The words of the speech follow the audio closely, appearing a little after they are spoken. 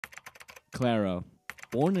Clairo.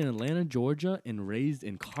 Born in Atlanta, Georgia, and raised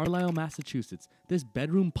in Carlisle, Massachusetts, this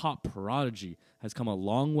bedroom pop prodigy has come a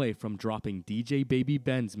long way from dropping DJ Baby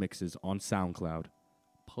Ben's mixes on SoundCloud.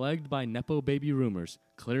 Plagued by Nepo Baby rumors,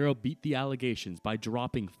 Clairo beat the allegations by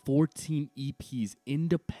dropping 14 EPs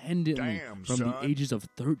independently from the ages of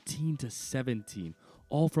 13 to 17,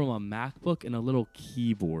 all from a MacBook and a little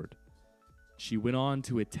keyboard. She went on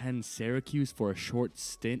to attend Syracuse for a short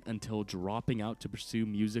stint until dropping out to pursue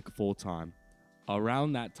music full-time.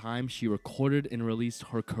 Around that time, she recorded and released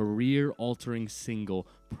her career-altering single,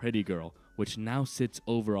 Pretty Girl, which now sits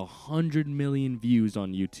over 100 million views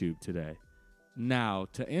on YouTube today. Now,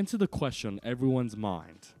 to answer the question on everyone's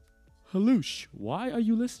mind. Halouche, why are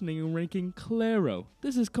you listening and ranking Clairo?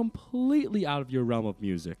 This is completely out of your realm of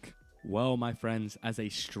music. Well, my friends, as a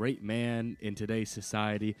straight man in today's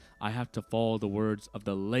society, I have to follow the words of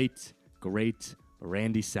the late, great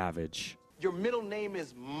Randy Savage. Your middle name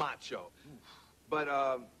is Macho, but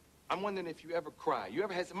I'm wondering if you ever cry.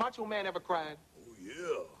 Has Macho Man ever cried? Oh,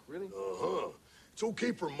 yeah. Really? Uh-huh. It's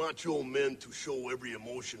okay for macho men to show every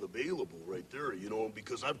emotion available right there, you know,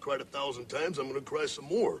 because I've cried 1,000 times, I'm gonna cry some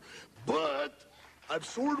more. But I've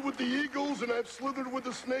soared with the eagles, and I've slithered with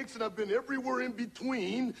the snakes, and I've been everywhere in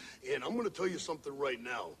between. And I'm going to tell you something right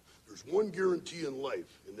now. There's one guarantee in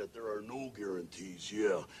life, and that there are no guarantees,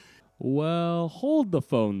 yeah. Well, hold the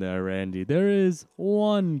phone there, Randy. There is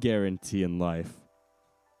one guarantee in life.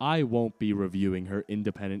 I won't be reviewing her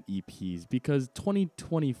independent EPs because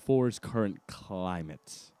 2024's current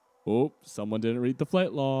climate. Oh, someone didn't read the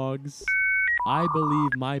flight logs. I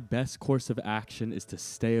believe my best course of action is to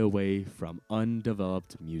stay away from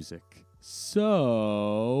undeveloped music.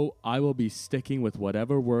 So, I will be sticking with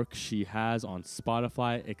whatever work she has on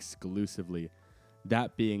Spotify exclusively.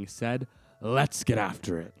 That being said, let's get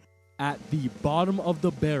after it. At the bottom of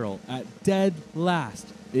the barrel, at dead last,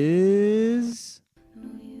 is...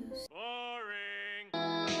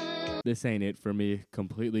 Boring. This ain't it for me.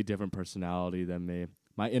 Completely different personality than me.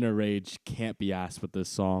 My inner rage can't be asked with this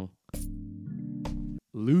song.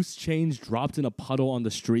 Loose change dropped in a puddle on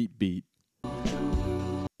the street beat.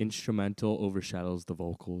 Instrumental overshadows the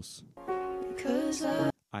vocals.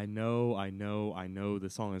 I know, the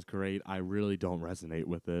song is great. I really don't resonate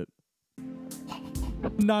with it.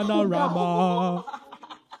 Nanarama.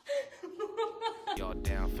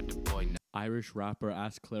 Irish rapper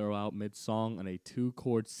asked Clairo out mid-song on a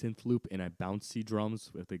 2-chord synth loop and a bouncy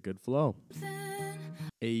drums with a good flow.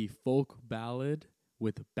 A folk ballad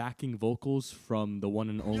with backing vocals from the one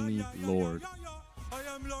and only Lord.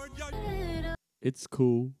 It's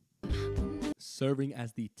cool. Serving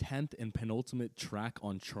as the 10th and penultimate track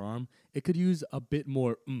on Charm, it could use a bit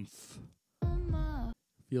more oomph.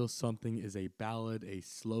 Feel Something is a ballad, a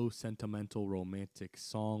slow, sentimental, romantic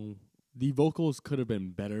song. The vocals could have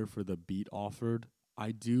been better for the beat offered.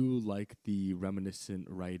 I do like the reminiscent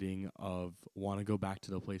writing of "Wanna go back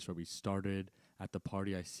to the place where we started, at the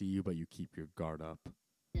party I see you, but you keep your guard up."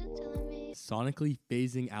 Sonically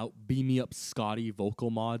phasing out Beam Me Up Scotty vocal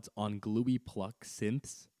mods on gluey pluck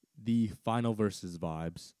synths. The final verses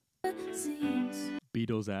vibes.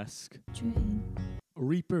 Beatles-esque.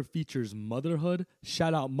 Reaper features Motherhood.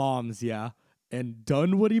 Shout out moms, yeah. And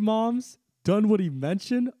Dunwoody moms. Dunwoody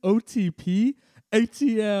mention. OTP.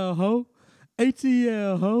 ATL ho.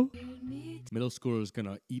 ATL ho. Middle schoolers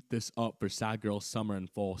gonna eat this up for Sad Girl summer and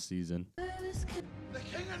fall season. The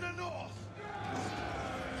king of the north.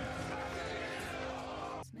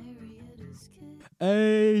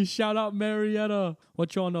 Hey, shout out Marietta.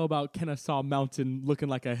 What y'all know about Kennesaw Mountain looking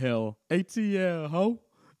like a hill? ATL ho.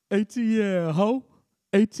 ATL ho.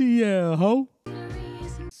 ATL ho.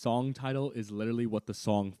 Song title is literally what the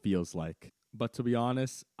song feels like. But to be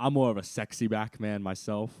honest, I'm more of a sexy back man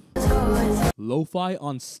myself. Lo-fi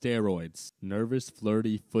on steroids. Nervous,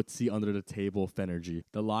 flirty, footsie under the table Fenergy.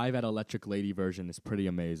 The live at Electric Lady version is pretty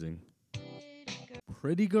amazing.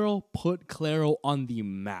 Pretty Girl put Clairo on the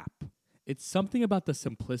map. It's something about the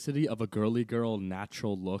simplicity of a girly girl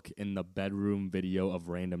natural look in the bedroom video of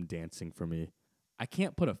random dancing for me. I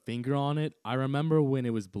can't put a finger on it. I remember when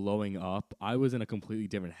it was blowing up, I was in a completely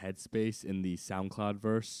different headspace in the SoundCloud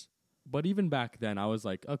verse. But even back then, I was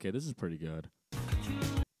like, okay, this is pretty good.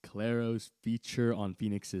 Clairo's feature on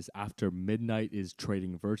Phoenix's After Midnight is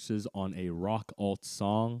trading verses on a rock alt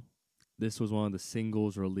song. This was one of the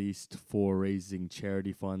singles released for raising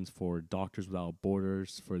charity funds for Doctors Without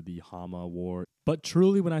Borders for the Hama War. But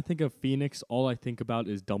truly, when I think of Phoenix, all I think about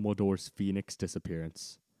is Dumbledore's Phoenix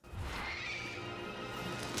disappearance.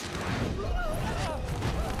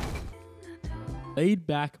 Laid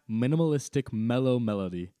back, minimalistic, mellow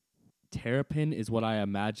melody. Terrapin is what I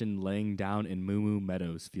imagine laying down in Moo Moo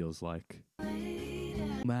Meadows feels like.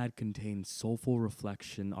 Mad contains soulful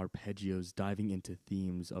reflection arpeggios diving into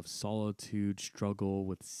themes of solitude, struggle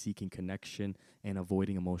with seeking connection, and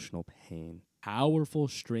avoiding emotional pain. Powerful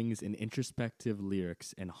strings and introspective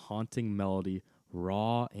lyrics and haunting melody,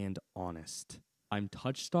 raw and honest. I'm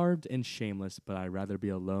touch-starved and shameless, but I'd rather be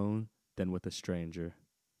alone than with a stranger.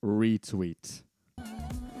 Retweet.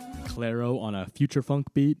 Clairo on a future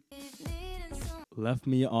funk beat. Left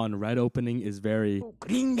Me on Red Opening is very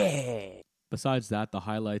gringe. Besides that, the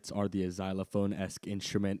highlights are the xylophone-esque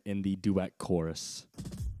instrument in the duet chorus.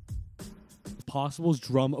 Possible's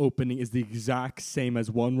drum opening is the exact same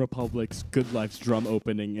as One Republic's Good Life's drum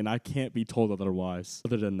opening, and I can't be told otherwise.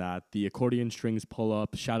 Other than that, the accordion strings pull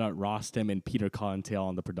up, shout out Rostam and Peter Cottontail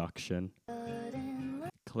on the production.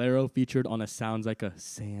 Clairo featured on a Sounds Like a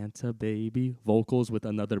Santa Baby vocals with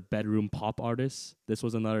another bedroom pop artist. This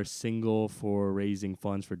was another single for raising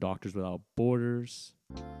funds for Doctors Without Borders.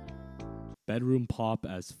 Bedroom pop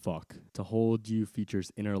as fuck. To Hold You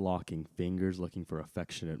features interlocking fingers looking for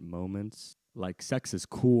affectionate moments. Like, sex is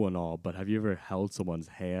cool and all, but have you ever held someone's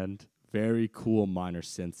hand? Very cool minor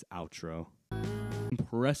synths outro.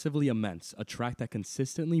 Impressively Immense, a track that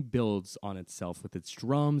consistently builds on itself with its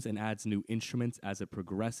drums and adds new instruments as it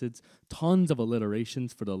progresses, tons of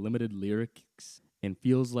alliterations for the limited lyrics, and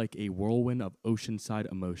feels like a whirlwind of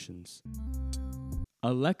oceanside emotions.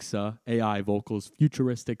 Alexa AI vocals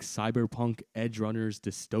futuristic cyberpunk edge runners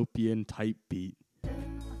dystopian type beat.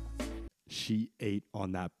 She ate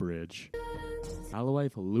on that bridge.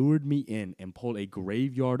 Alowife lured me in and pulled a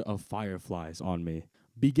graveyard of fireflies on me.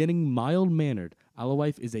 Beginning mild-mannered,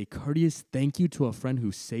 Alowife is a courteous thank you to a friend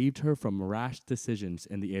who saved her from rash decisions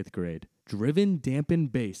in the 8th grade. Driven,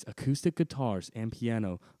 dampened bass, acoustic guitars, and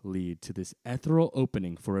piano lead to this ethereal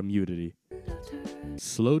opening for immunity.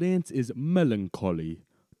 Slow dance is melancholy.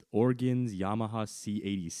 Organs, Yamaha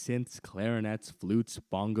C80 synths, clarinets, flutes,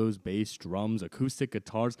 bongos, bass, drums, acoustic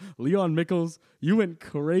guitars. Leon Mickles, you went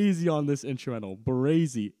crazy on this instrumental.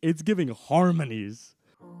 Brazy. It's giving harmonies.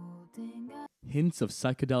 Hints of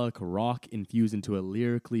psychedelic rock infused into a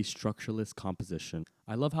lyrically structureless composition.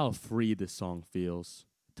 I love how free this song feels.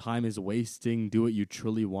 Time is wasting, do what you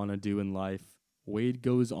truly want to do in life. Wade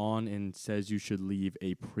goes on and says you should leave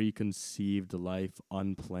a preconceived life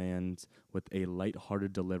unplanned with a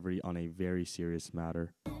lighthearted delivery on a very serious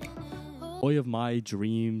matter. Boy of My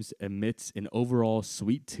Dreams emits an overall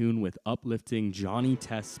sweet tune with uplifting Johnny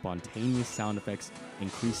Test spontaneous sound effects,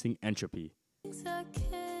 increasing entropy.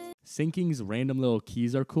 Sinking's random little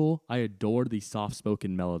keys are cool. I adore the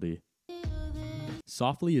soft-spoken melody.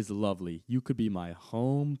 Softly is lovely. You could be my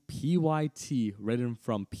home. PYT, written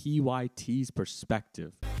from PYT's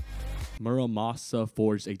perspective. Muramasa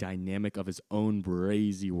forged a dynamic of his own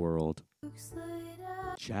brazy world.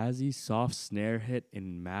 Jazzy, soft snare hit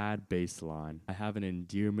and mad bass line. I have an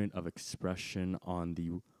endearment of expression on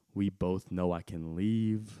the We Both Know I Can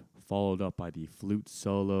Leave, followed up by the flute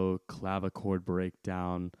solo, clavichord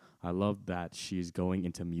breakdown. I love that she's going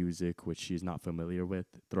into music which she's not familiar with,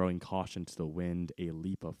 throwing caution to the wind, a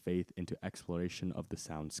leap of faith into exploration of the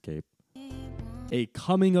soundscape. A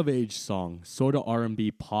coming-of-age song, sorta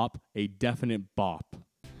R&B pop, a definite bop.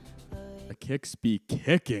 The kicks be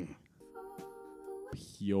kicking.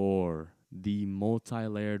 Pure. The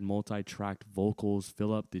multi-layered, multi-tracked vocals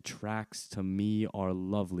fill up the tracks to me are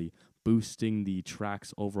lovely, boosting the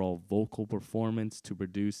track's overall vocal performance to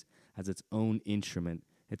produce as its own instrument.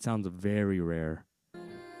 It sounds very rare.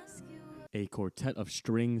 A quartet of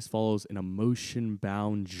strings follows an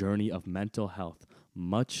emotion-bound journey of mental health.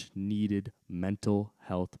 Much-needed mental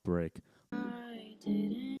health break.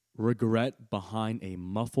 Regret behind a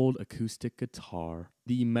muffled acoustic guitar.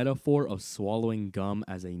 The metaphor of swallowing gum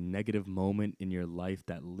as a negative moment in your life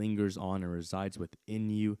that lingers on and resides within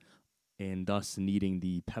you, and thus needing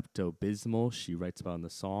the Pepto-Bismol she writes about in the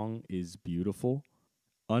song is beautiful.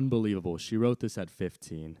 Unbelievable. She wrote this at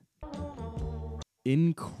 15.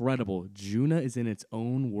 Incredible. Juna is in its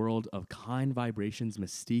own world of kind vibrations,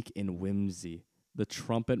 mystique, and whimsy. The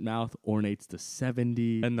trumpet mouth ornates the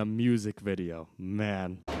 70s, and the music video.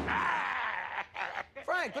 Man.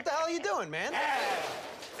 Frank, what the hell are you doing, man?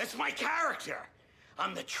 That's my character.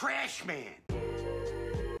 I'm the trash man.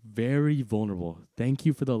 Very vulnerable. Thank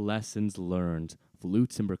you for the lessons learned.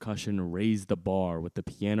 Flutes and percussion raise the bar, with the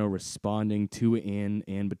piano responding to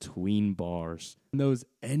and between bars. And those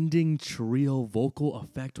ending trio vocal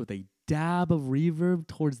effect with a dab of reverb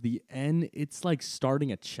towards the end, it's like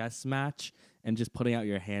starting a chess match and just putting out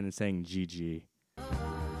your hand and saying GG.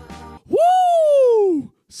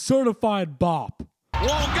 Woo! Certified bop.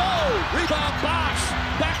 Won't go. Rebound box.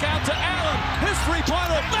 Back Back out to Allen. His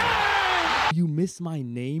three-pointer. Bang! You miss my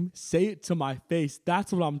name? Say it to my face.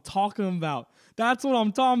 That's what I'm talking about. That's what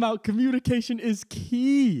I'm talking about. Communication is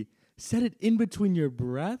key. Said it in between your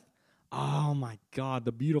breath. Oh my God,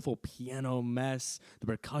 the beautiful piano mess, the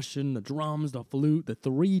percussion, the drums, the flute, the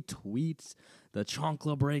 3 tweets, the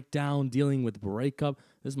chancla breakdown, dealing with breakup.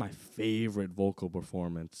 This is my favorite vocal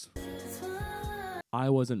performance. I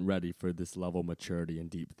wasn't ready for this level of maturity and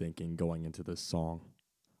deep thinking going into this song.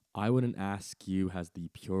 I Wouldn't Ask You has the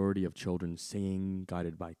purity of children singing,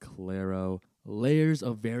 guided by Clairo, layers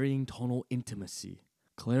of varying tonal intimacy.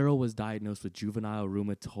 Clairo was diagnosed with juvenile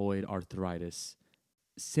rheumatoid arthritis.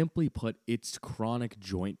 Simply put, it's chronic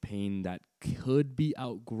joint pain that could be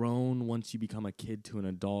outgrown once you become a kid to an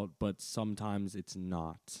adult, but sometimes it's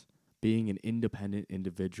not. Being an independent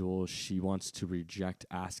individual, she wants to reject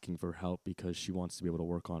asking for help because she wants to be able to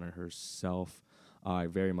work on it herself. I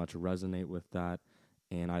very much resonate with that,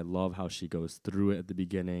 and I love how she goes through it at the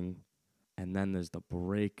beginning. And then there's the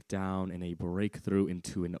breakdown and a breakthrough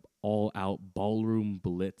into an all-out ballroom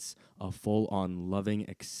blitz, a full-on loving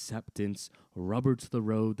acceptance, rubber to the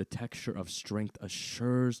road, the texture of strength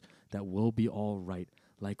assures that we'll be all right,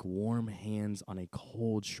 like warm hands on a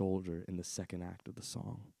cold shoulder in the second act of the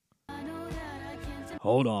song.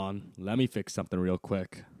 Hold on, let me fix something real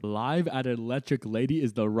quick. Live at Electric Lady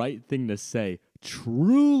is the right thing to say.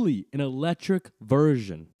 Truly an electric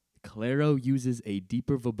version. Clairo uses a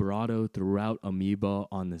deeper vibrato throughout Amoeba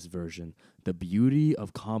on this version. The beauty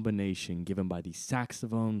of combination given by the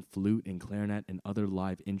saxophone, flute, and clarinet and other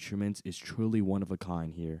live instruments is truly one of a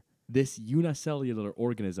kind here. This unicellular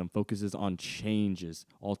organism focuses on changes,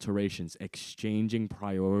 alterations, exchanging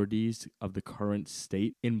priorities of the current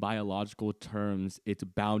state. In biological terms, it's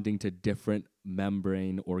bounding to different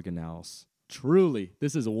membrane organelles. Truly,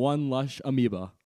 this is one lush amoeba.